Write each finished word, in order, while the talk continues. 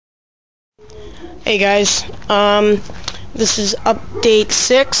Hey guys, this is update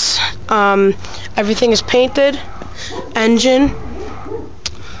 6. Everything is painted. Engine.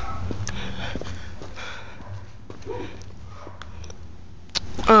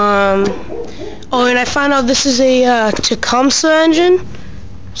 Oh, and I found out this is a Tecumseh engine.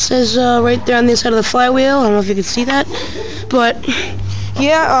 It says right there on the inside of the flywheel. I don't know if you can see that, but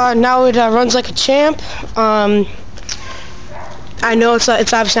yeah, now it runs like a champ. I know it's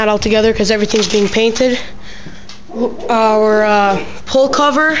obviously not all together because everything's being painted. Our pull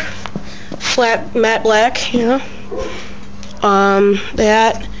cover, flat matte black, you know.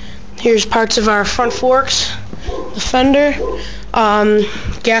 That. Here's parts of our front forks, the fender,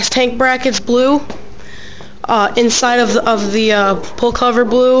 gas tank brackets blue, inside of the pull cover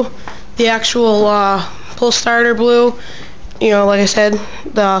blue, the actual pull starter blue. You know, like I said,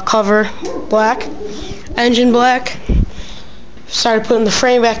 the cover black, engine black. Started putting the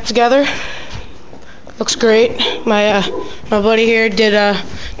frame back together. Looks great. My buddy here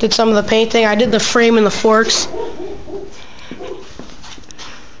did some of the painting. I did the frame and the forks.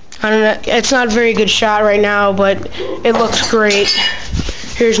 I don't know. It's not a very good shot right now, but it looks great.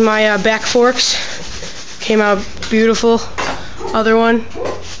 Here's my back forks. Came out beautiful. Other one.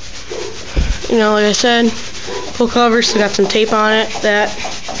 You know, like I said, pull cover. Still got some tape on it. That.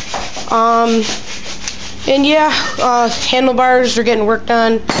 And yeah, handlebars are getting worked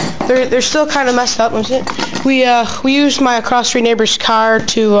on. They're still kind of messed up. We used my across-street neighbor's car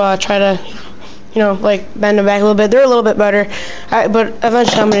to try to, you know, like bend them back a little bit. They're a little bit better, but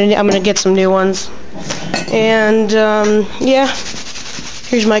eventually I'm gonna get some new ones. And yeah,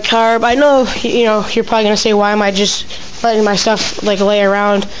 here's my carb. I know you're probably gonna say, why am I just letting my stuff like lay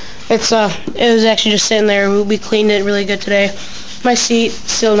around? It was actually just sitting there. We cleaned it really good today. My seat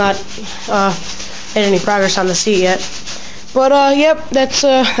still not made any progress on the seat yet. But yep, that's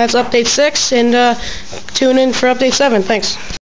update 6, and tune in for update 7. Thanks.